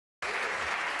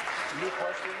New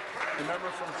question, the member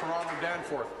from Toronto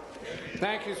Danforth.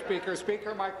 Thank you, Speaker.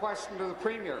 Speaker, my question to the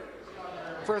Premier.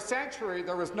 For a century,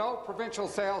 there was no provincial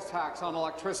sales tax on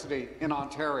electricity in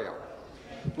Ontario.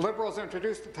 Liberals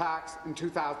introduced the tax in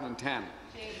 2010.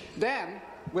 Then,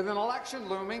 with an election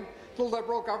looming, the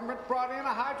Liberal government brought in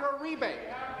a hydro rebate.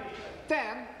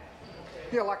 Then,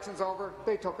 the election's over,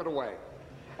 they took it away.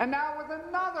 And now, with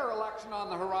another election on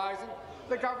the horizon,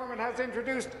 the government has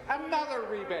introduced another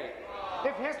rebate.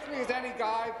 If history is any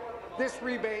guide, this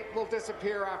rebate will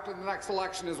disappear after the next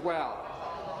election as well.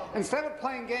 Instead of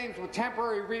playing games with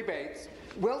temporary rebates,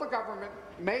 will the government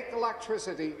make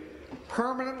electricity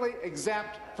permanently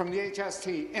exempt from the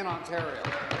HST in Ontario?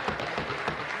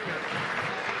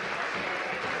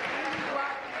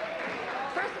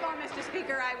 First of all, Mr.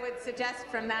 Speaker, I would suggest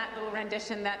from that little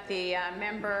rendition that the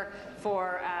member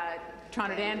for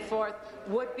Toronto Danforth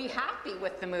would be happy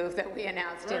with the move that we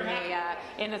announced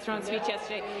in the throne speech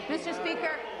yesterday. Mr.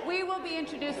 Speaker, we will be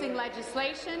introducing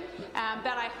legislation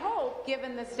that I hope,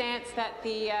 given the stance that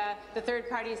the third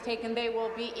party has taken, they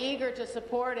will be eager to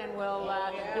support and will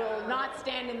not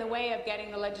stand in the way of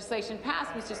getting the legislation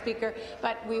passed, Mr. Speaker.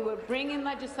 But we would bring in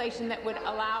legislation that would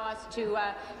allow us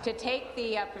to take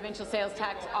the provincial sales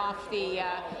tax off the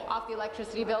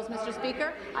electricity bills, Mr.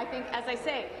 Speaker. I think, as I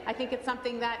say, I think it's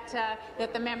something that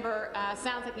the member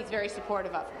sounds like he's very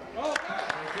supportive of.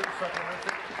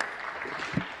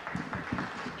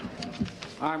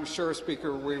 I'm sure,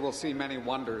 Speaker, we will see many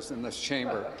wonders in this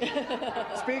chamber.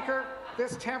 Speaker,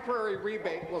 this temporary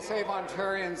rebate will save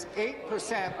Ontarians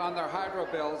 8% on their hydro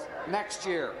bills next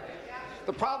year.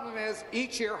 The problem is,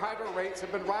 each year hydro rates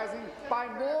have been rising by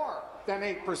more than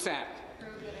 8%.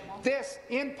 This,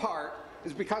 in part,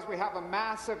 is because we have a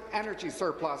massive energy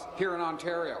surplus here in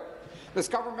Ontario. This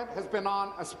government has been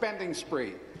on a spending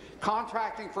spree,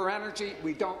 contracting for energy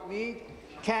we don't need,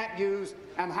 can't use,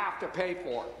 and have to pay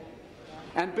for.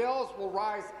 And bills will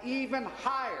rise even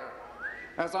higher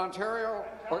as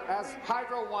as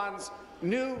Hydro One's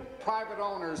new private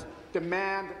owners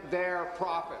demand their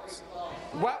profits.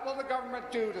 What will the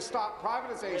government do to stop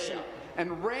privatization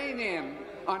and rein in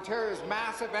Ontario's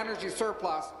massive energy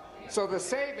surplus so the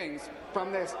savings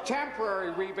from this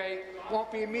temporary rebate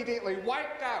won't be immediately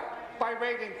wiped out by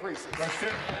rate increases? So,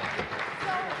 Mr.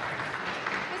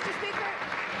 Speaker,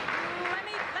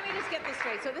 let me just get this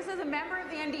straight. So this is a member of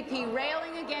the NDP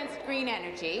railing against green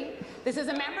energy. This is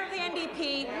a member of the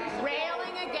NDP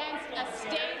railing against a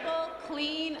stable,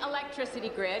 clean electricity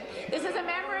grid. This is a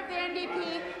member of the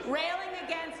NDP railing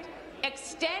against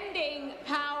extending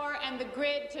power and the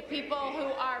grid to people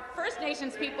who are First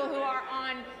Nations people who are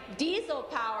on diesel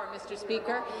power, Mr.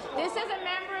 Speaker. This is a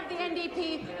member of the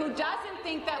NDP who doesn't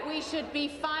think that we should be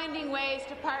finding ways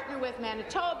to partner with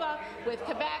Manitoba, with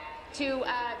Quebec, to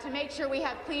make sure we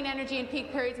have clean energy in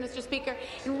peak periods, Mr. Speaker.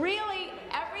 And really,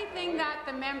 everything that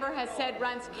the member has said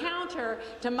runs counter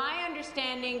to my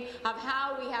understanding of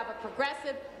how we have a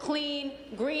progressive, clean,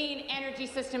 green energy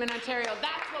system in Ontario.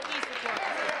 That's what we